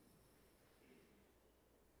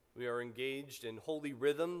We are engaged in holy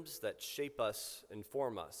rhythms that shape us and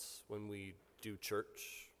form us when we do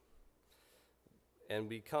church. And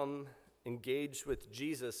we come engaged with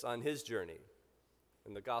Jesus on his journey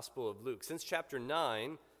in the Gospel of Luke. Since chapter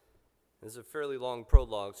 9, this is a fairly long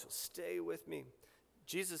prologue, so stay with me.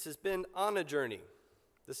 Jesus has been on a journey.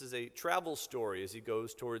 This is a travel story as he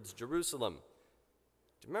goes towards Jerusalem.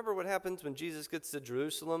 Do you remember what happens when Jesus gets to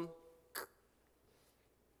Jerusalem?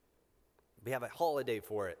 We have a holiday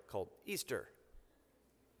for it called Easter.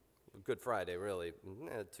 Good Friday, really.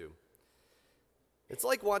 Too. It's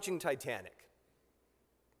like watching Titanic,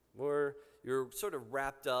 where you're sort of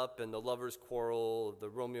wrapped up in the lovers' quarrel, the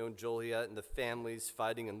Romeo and Juliet, and the families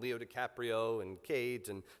fighting, and Leo DiCaprio and Kate,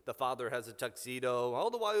 and the father has a tuxedo, all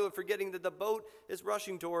the while you're forgetting that the boat is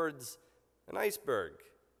rushing towards an iceberg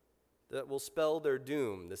that will spell their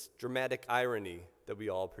doom, this dramatic irony that we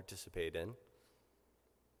all participate in.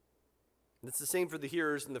 It's the same for the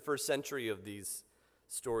hearers in the first century of these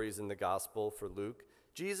stories in the gospel for Luke.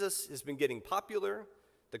 Jesus has been getting popular.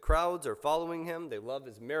 The crowds are following him. They love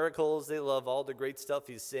his miracles. They love all the great stuff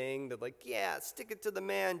he's saying. They're like, yeah, stick it to the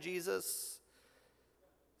man, Jesus.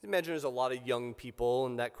 Imagine there's a lot of young people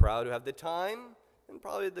in that crowd who have the time and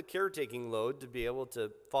probably the caretaking load to be able to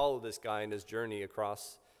follow this guy in his journey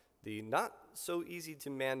across the not so easy to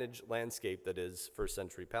manage landscape that is first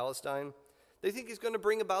century Palestine. They think he's going to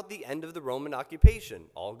bring about the end of the Roman occupation.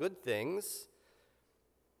 All good things.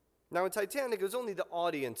 Now in Titanic, it was only the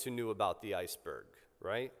audience who knew about the iceberg,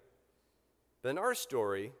 right? But in our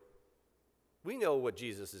story, we know what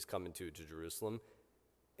Jesus is coming to Jerusalem,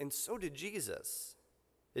 and so did Jesus.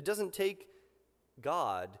 It doesn't take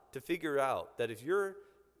God to figure out that if you're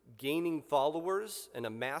gaining followers in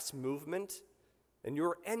a mass movement and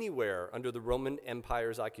you're anywhere under the Roman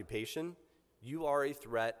Empire's occupation, you are a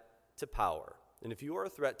threat to power. And if you are a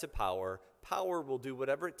threat to power, power will do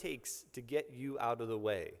whatever it takes to get you out of the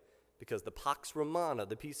way, because the Pax Romana,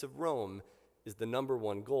 the peace of Rome, is the number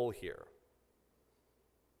one goal here.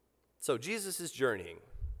 So Jesus is journeying.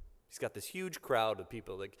 He's got this huge crowd of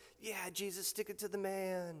people like, yeah, Jesus, stick it to the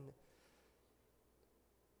man.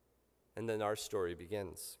 And then our story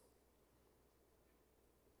begins.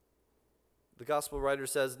 The gospel writer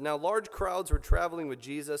says, now large crowds were traveling with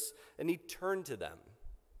Jesus, and he turned to them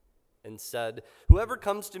and said, whoever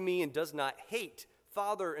comes to me and does not hate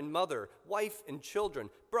father and mother, wife and children,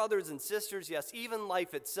 brothers and sisters, yes, even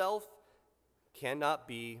life itself, cannot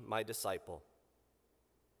be my disciple.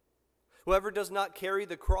 Whoever does not carry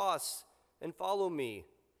the cross and follow me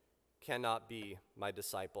cannot be my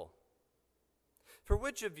disciple. For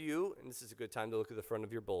which of you, and this is a good time to look at the front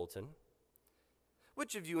of your bulletin,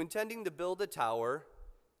 which of you intending to build a tower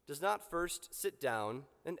does not first sit down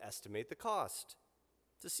and estimate the cost,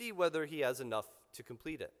 to see whether he has enough to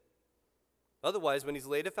complete it? Otherwise, when he's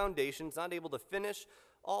laid a foundation, he's not able to finish,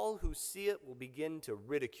 all who see it will begin to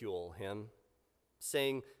ridicule him,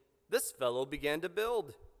 saying, this fellow began to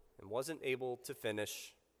build and wasn't able to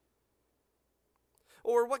finish.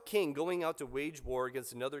 Or what king going out to wage war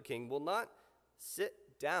against another king will not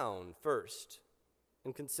sit down first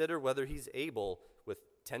and consider whether he's able with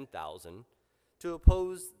 10,000 to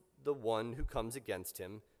oppose the one who comes against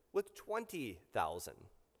him with 20,000?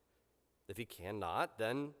 If he cannot,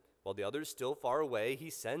 then, while the other is still far away, he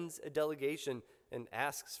sends a delegation and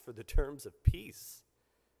asks for the terms of peace.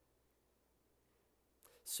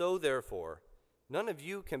 So therefore, none of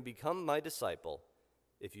you can become my disciple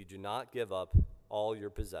if you do not give up all your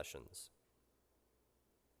possessions.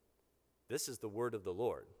 This is the word of the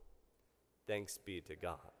Lord. Thanks be to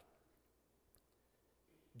God.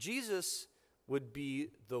 Jesus would be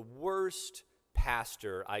the worst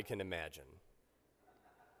pastor I can imagine.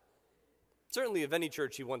 Certainly of any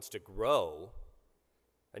church he wants to grow,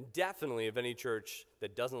 and definitely of any church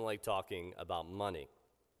that doesn't like talking about money.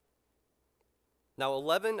 Now,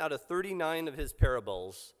 11 out of 39 of his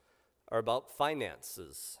parables are about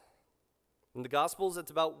finances. In the Gospels,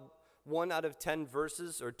 it's about 1 out of 10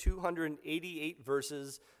 verses, or 288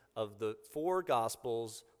 verses of the 4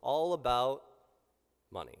 Gospels, all about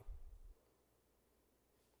money.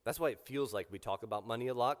 That's why it feels like we talk about money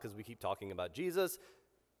a lot, because we keep talking about Jesus,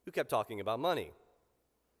 who kept talking about money.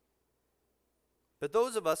 But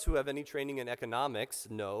those of us who have any training in economics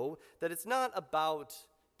know that it's not about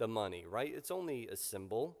the money, right? It's only a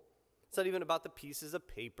symbol. It's not even about the pieces of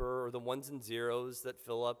paper or the ones and zeros that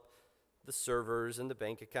fill up the servers and the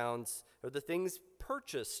bank accounts, or the things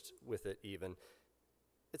purchased with it even.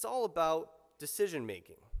 It's all about decision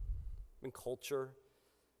making and culture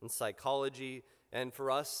and psychology, and for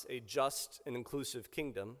us, a just and inclusive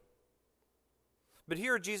kingdom. But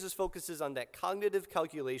here Jesus focuses on that cognitive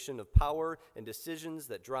calculation of power and decisions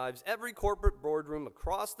that drives every corporate boardroom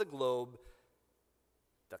across the globe,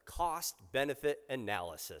 the cost-benefit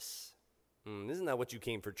analysis. Isn't that what you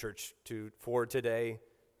came for church for today?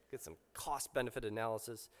 Get some cost-benefit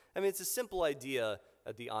analysis. I mean, it's a simple idea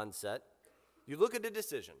at the onset. You look at a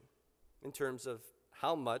decision in terms of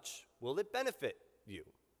how much will it benefit you?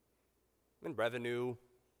 In revenue,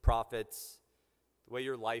 profits, the way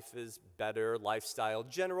your life is better, lifestyle,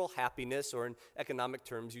 general happiness, or in economic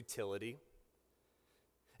terms, utility.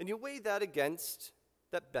 And you weigh that against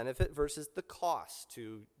that benefit versus the cost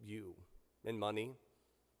to you in money,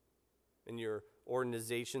 in your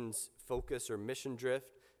organization's focus or mission drift,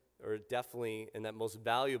 or definitely in that most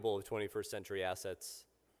valuable of 21st century assets,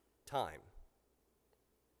 time.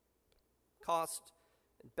 Cost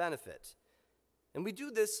and benefit. And we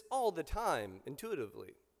do this all the time,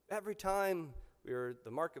 intuitively. Every time we're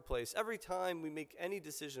the marketplace, every time we make any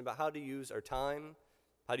decision about how to use our time,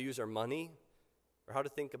 how to use our money, or how to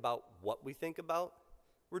think about what we think about,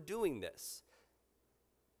 we're doing this.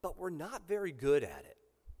 But we're not very good at it.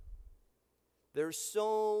 There's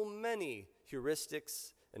so many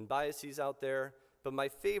heuristics and biases out there, but my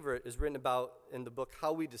favorite is written about in the book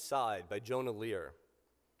How We Decide by Jonah Lear.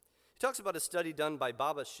 He talks about a study done by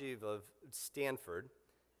Baba Shiv of Stanford.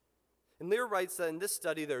 And Lear writes that in this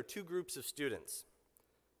study there are two groups of students.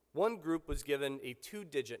 One group was given a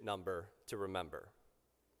 2-digit number to remember,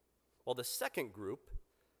 while the second group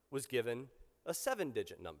was given a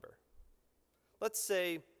 7-digit number. Let's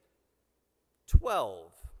say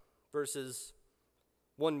 12 versus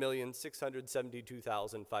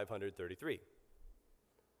 1,672,533.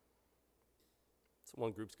 So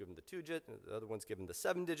one group's given the 2-digit, and the other one's given the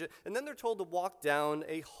 7-digit, and then they're told to walk down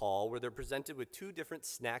a hall where they're presented with two different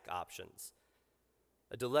snack options: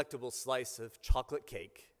 a delectable slice of chocolate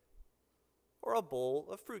cake or a bowl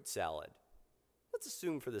of fruit salad. Let's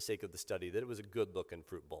assume for the sake of the study that it was a good-looking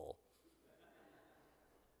fruit bowl.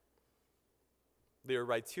 Lear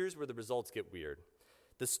writes, here's where the results get weird.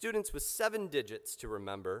 The students with 7 digits to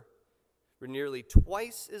remember were nearly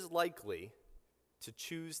twice as likely to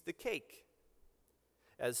choose the cake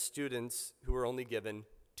as students who were only given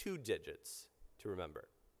 2 digits to remember.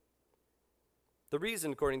 The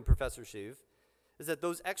reason, according to Professor Shiv, is that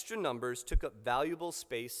those extra numbers took up valuable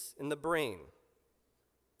space in the brain.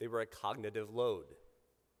 They were a cognitive load,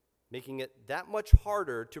 making it that much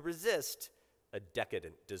harder to resist a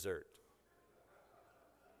decadent dessert.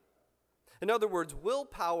 In other words,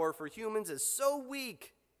 willpower for humans is so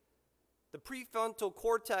weak. The prefrontal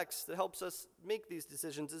cortex that helps us make these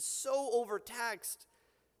decisions is so overtaxed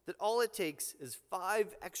that all it takes is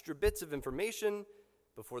 5 extra bits of information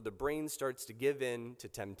before the brain starts to give in to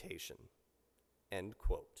temptation. End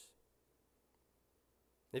quote.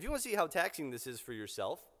 If you want to see how taxing this is for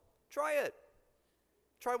yourself, try it.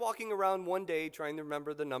 Try walking around one day trying to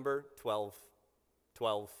remember the number 12,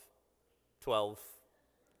 12, 12,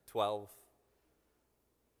 12.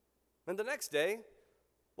 And the next day,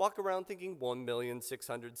 walk around thinking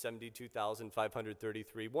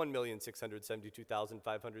 1,672,533,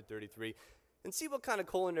 1,672,533, and see what kind of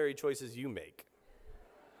culinary choices you make.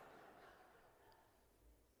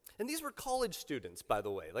 And these were college students, by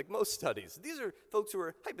the way, like most studies. These are folks who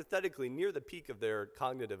are hypothetically near the peak of their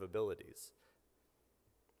cognitive abilities.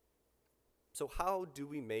 So how do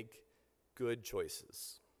we make good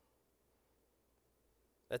choices?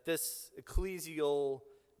 At this ecclesial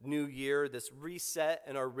new year, this reset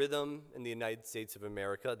in our rhythm in the United States of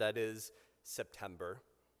America, that is September,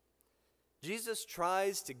 Jesus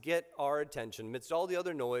tries to get our attention amidst all the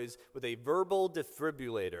other noise with a verbal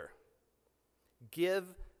defibrillator.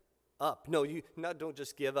 Give up. No, don't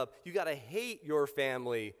just give up. You got to hate your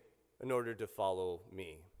family in order to follow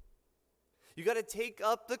me. You got to take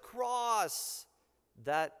up the cross,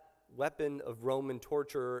 that weapon of Roman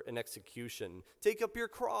torture and execution. Take up your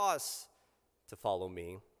cross to follow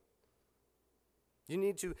me. You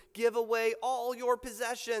need to give away all your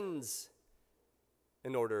possessions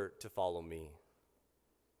in order to follow me.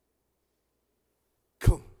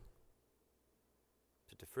 Boom.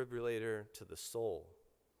 To defibrillator to the soul.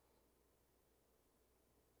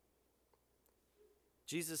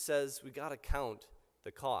 Jesus says we got to count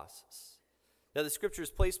the costs. Now, the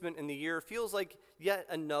scripture's placement in the year feels like yet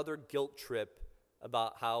another guilt trip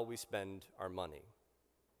about how we spend our money.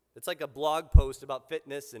 It's like a blog post about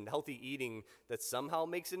fitness and healthy eating that somehow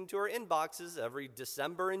makes it into our inboxes every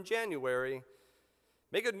December and January.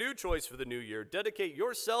 Make a new choice for the new year. Dedicate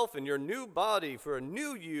yourself and your new body for a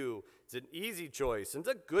new you. It's an easy choice, and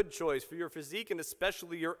it's a good choice for your physique and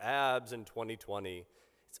especially your abs in 2020.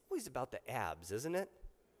 It's always about the abs, isn't it?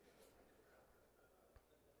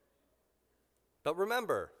 But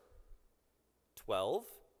remember, 12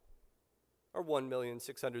 or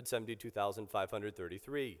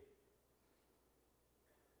 1,672,533.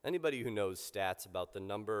 Anybody who knows stats about the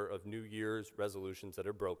number of New Year's resolutions that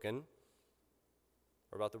are broken,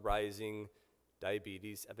 or about the rising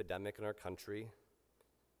diabetes epidemic in our country,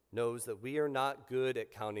 knows that we are not good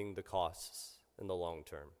at counting the costs in the long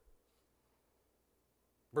term.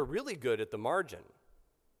 We're really good at the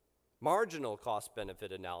marginal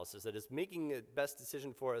cost-benefit analysis that is making the best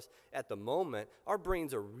decision for us at the moment. Our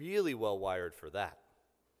brains are really well wired for that.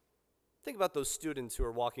 Think about those students who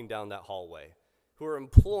are walking down that hallway, who are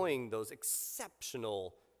employing those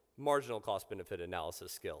exceptional marginal cost-benefit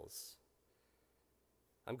analysis skills.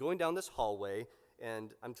 I'm going down this hallway,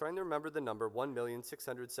 and I'm trying to remember the number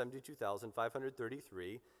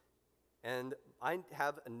 1,672,533, and I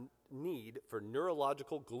have a need for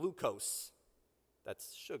neurological glucose.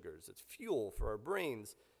 That's sugars, it's fuel for our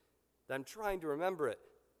brains. And I'm trying to remember it.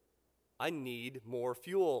 I need more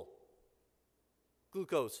fuel.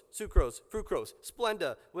 Glucose, sucrose, fructose,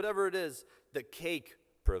 Splenda, whatever it is, the cake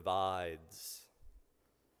provides.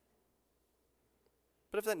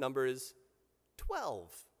 But if that number is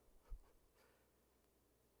 12,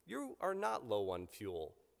 you are not low on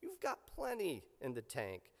fuel. You've got plenty in the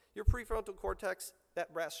tank. Your prefrontal cortex, that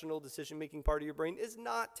rational decision-making part of your brain, is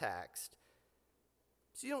not taxed.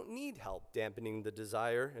 So you don't need help dampening the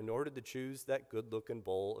desire in order to choose that good-looking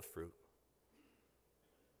bowl of fruit.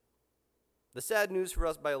 The sad news for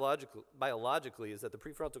us biologically is that the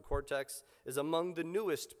prefrontal cortex is among the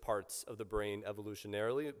newest parts of the brain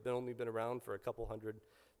evolutionarily. It's only been around for a couple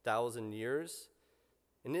 100,000 years,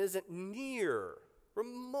 and it isn't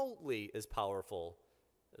remotely as powerful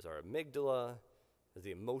as our amygdala, as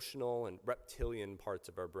the emotional and reptilian parts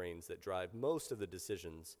of our brains that drive most of the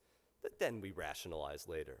decisions that then we rationalize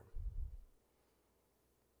later.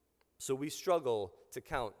 So we struggle to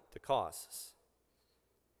count the costs.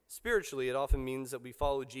 Spiritually, it often means that we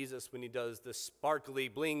follow Jesus when he does the sparkly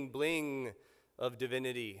bling bling of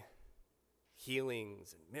divinity,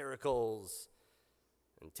 healings and miracles,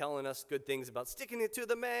 and telling us good things about sticking it to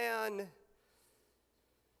the man.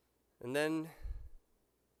 And then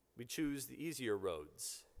we choose the easier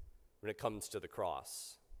roads when it comes to the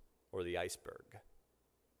cross or the iceberg.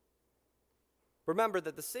 Remember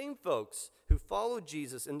that the same folks who followed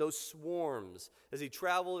Jesus in those swarms as he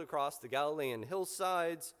traveled across the Galilean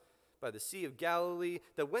hillsides by the Sea of Galilee,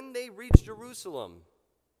 that when they reach Jerusalem,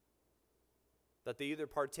 that they either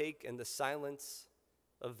partake in the silence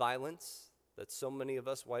of violence that so many of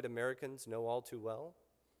us white Americans know all too well,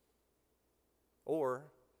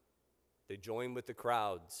 or they join with the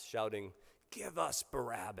crowds shouting, "Give us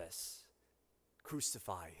Barabbas,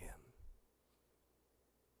 crucify him."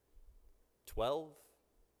 12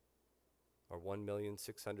 or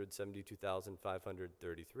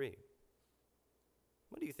 1,672,533.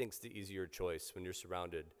 What do you think is the easier choice when you're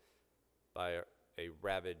surrounded by a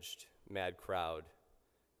ravaged, mad crowd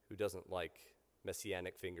who doesn't like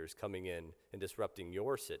messianic fingers coming in and disrupting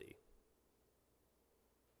your city?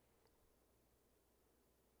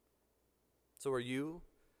 So are you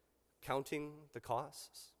counting the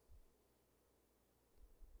costs?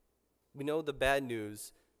 We know the bad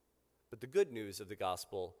news, but the good news of the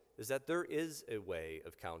gospel is that there is a way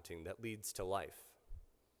of counting that leads to life.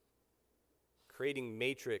 Creating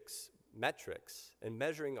metrics and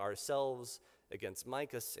measuring ourselves against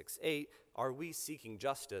Micah 6:8, are we seeking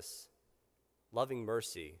justice, loving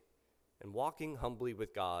mercy, and walking humbly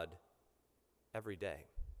with God every day?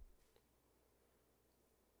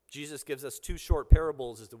 Jesus gives us two short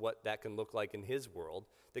parables as to what that can look like in his world.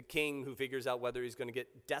 The king who figures out whether he's going to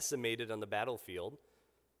get decimated on the battlefield,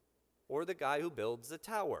 or the guy who builds the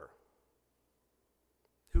tower,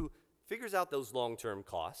 who figures out those long-term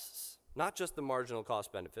costs, not just the marginal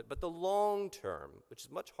cost benefit, but the long-term, which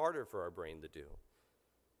is much harder for our brain to do.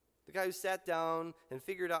 The guy who sat down and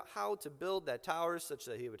figured out how to build that tower such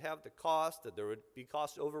that he would have the cost, that there would be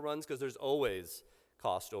cost overruns, because there's always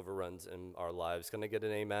cost overruns in our lives. Can I get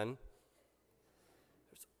an amen?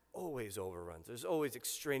 There's always overruns. There's always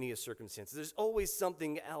extraneous circumstances. There's always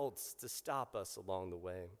something else to stop us along the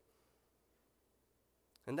way.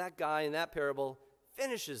 And that guy in that parable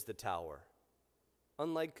finishes the tower.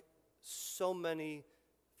 Unlike so many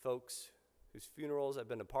folks whose funerals I've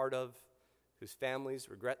been a part of, whose families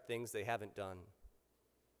regret things they haven't done.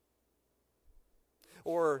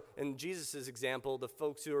 Or in Jesus' example, the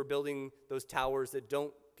folks who are building those towers that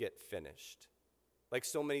don't get finished. Like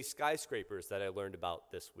so many skyscrapers that I learned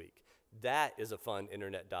about this week. That is a fun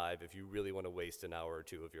internet dive if you really want to waste an hour or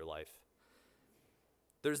two of your life.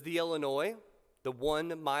 There's the Illinois, The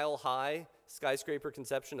 1 mile high skyscraper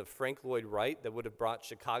conception of Frank Lloyd Wright that would have brought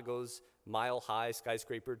Chicago's mile high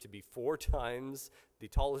skyscraper to be 4 times the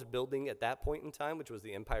tallest building at that point in time, which was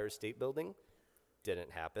the Empire State Building,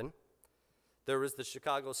 didn't happen. There was the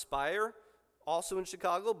Chicago Spire, also in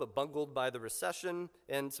Chicago, but bungled by the recession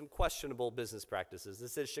and some questionable business practices.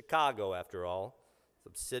 This is Chicago, after all.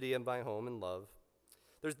 It's the city of my home and love.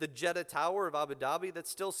 There's the Jeddah Tower of Abu Dhabi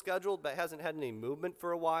that's still scheduled but hasn't had any movement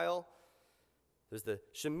for a while. There's the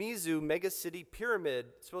Shimizu Megacity Pyramid,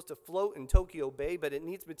 supposed to float in Tokyo Bay, but it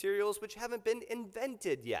needs materials which haven't been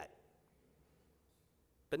invented yet.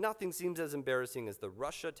 But nothing seems as embarrassing as the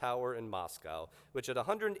Russia Tower in Moscow, which had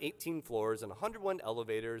 118 floors and 101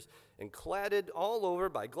 elevators and cladded all over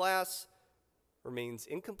by glass, remains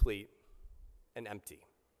incomplete and empty.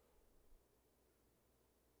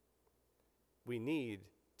 We need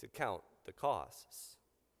to count the costs.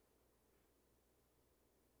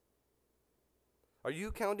 Are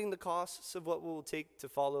you counting the costs of what it will take to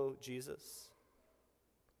follow Jesus?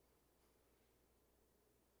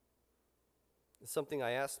 It's something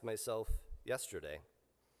I asked myself yesterday.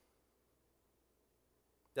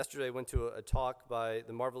 Yesterday I went to a talk by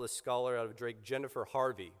the marvelous scholar out of Drake, Jennifer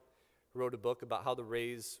Harvey, who wrote a book about how to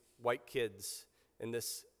raise white kids in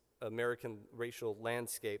this American racial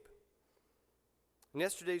landscape. And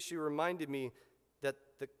yesterday she reminded me that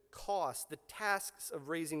the cost, the tasks of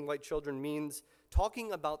raising white children means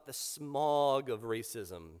talking about the smog of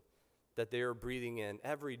racism that they are breathing in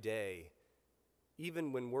every day,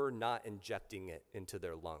 even when we're not injecting it into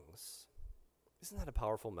their lungs. Isn't that a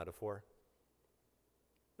powerful metaphor?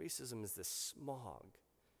 Racism is this smog.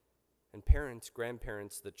 And parents,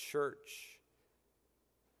 grandparents, the church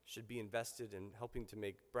should be invested in helping to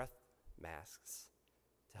make breath masks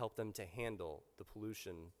to help them to handle the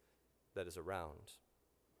pollution that is around.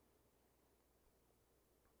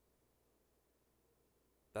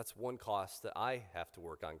 That's one cost that I have to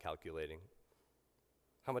work on calculating.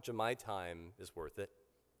 How much of my time is worth it?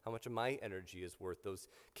 How much of my energy is worth those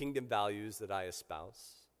kingdom values that I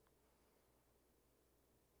espouse?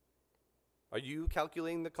 Are you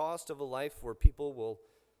calculating the cost of a life where people will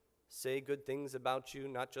say good things about you,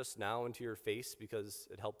 not just now and to your face because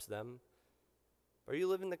it helps them? Are you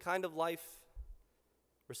living the kind of life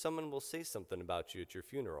where someone will say something about you at your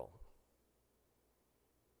funeral?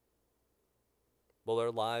 Will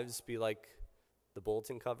our lives be like the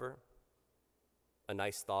bulletin cover? A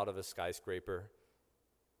nice thought of a skyscraper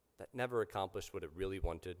that never accomplished what it really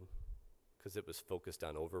wanted because it was focused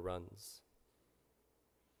on overruns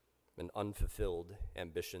and unfulfilled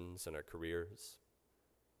ambitions in our careers.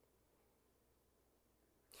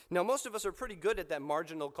 Now, most of us are pretty good at that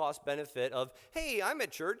marginal cost benefit of, hey, I'm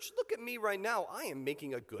at church, look at me right now, I am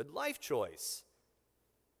making a good life choice.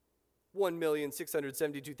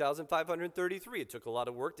 1,672,533. It took a lot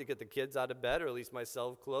of work to get the kids out of bed, or at least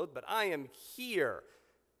myself clothed, but I am here.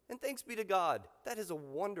 And thanks be to God, that is a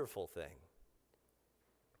wonderful thing.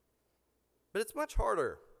 But it's much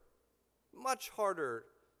harder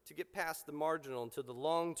to get past the marginal into the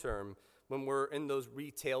long term when we're in those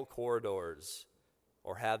retail corridors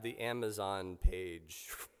or have the Amazon page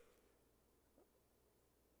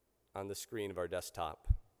on the screen of our desktop.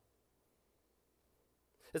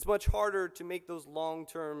 It's much harder to make those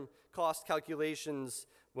long-term cost calculations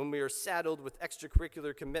when we are saddled with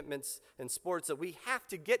extracurricular commitments and sports that we have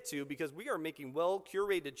to get to because we are making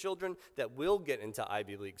well-curated children that will get into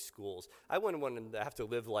Ivy League schools. I wouldn't want them to have to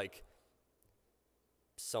live like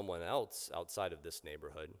someone else outside of this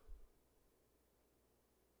neighborhood.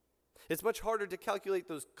 It's much harder to calculate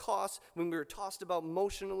those costs when we are tossed about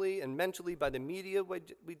emotionally and mentally by the media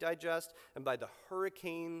we digest and by the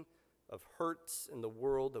hurricane of hurts in the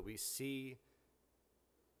world that we see.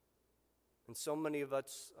 And so many of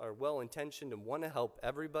us are well-intentioned and want to help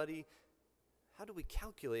everybody. How do we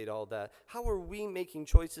calculate all that? How are we making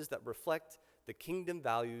choices that reflect the kingdom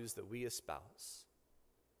values that we espouse?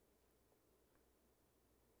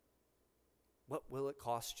 What will it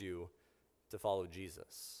cost you to follow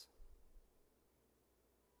Jesus?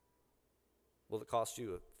 Will it cost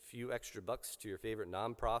you a few extra bucks to your favorite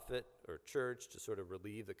nonprofit or church to sort of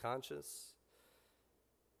relieve the conscience?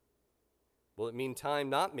 Will it mean time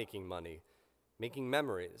not making money, making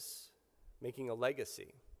memories, making a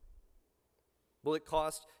legacy? Will it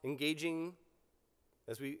cost engaging?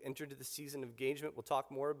 As we enter into the season of engagement, we'll talk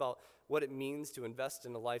more about what it means to invest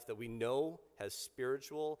in a life that we know has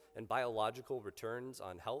spiritual and biological returns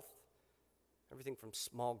on health. Everything from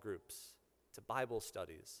small groups to Bible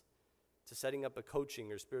studies to setting up a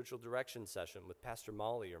coaching or spiritual direction session with Pastor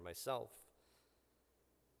Molly or myself.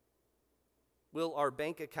 Will our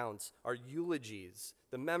bank accounts, our eulogies,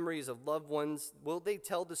 the memories of loved ones, will they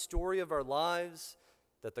tell the story of our lives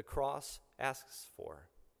that the cross asks for?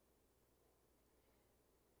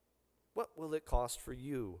 What will it cost for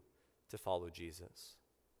you to follow Jesus?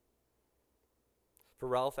 For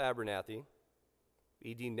Ralph Abernathy,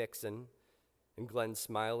 E.D. Nixon, and Glenn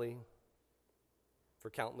Smiley, for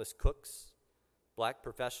countless cooks, black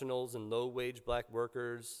professionals and low-wage black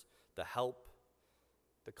workers, the help,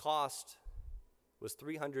 the cost was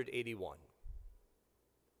 381.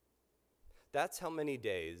 That's how many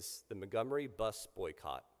days the Montgomery bus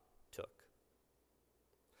boycott took.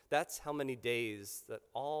 That's how many days that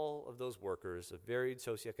all of those workers of varied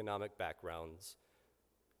socioeconomic backgrounds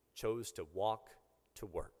chose to walk to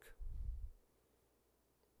work.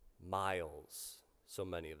 Miles, so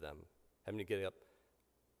many of them, having to get up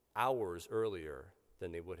hours earlier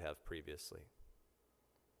than they would have previously.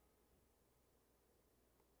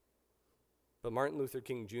 But Martin Luther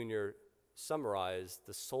King Jr. summarized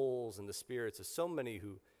the souls and the spirits of so many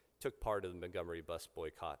who took part of the Montgomery bus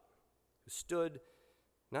boycott, who stood,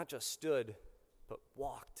 not just stood, but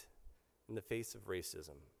walked in the face of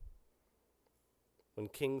racism. When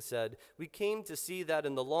King said, "We came to see that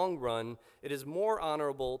in the long run, it is more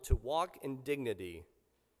honorable to walk in dignity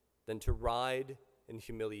than to ride in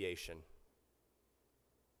humiliation."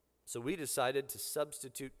 So we decided to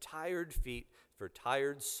substitute tired feet for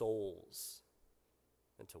tired souls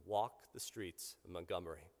and to walk the streets of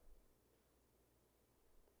Montgomery.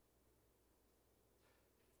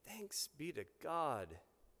 Thanks be to God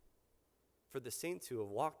for the saints who have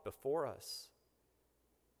walked before us,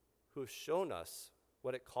 who have shown us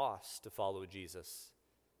what it costs to follow Jesus,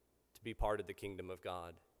 to be part of the kingdom of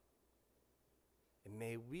God. And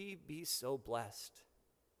may we be so blessed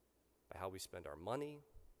by how we spend our money,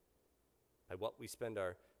 by what we spend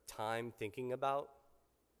our time thinking about,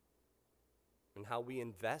 and how we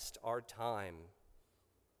invest our time,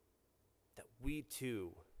 that we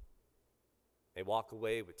too may walk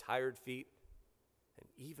away with tired feet and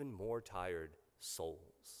even more tired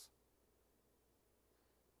souls.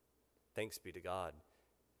 Thanks be to God,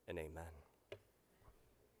 and amen.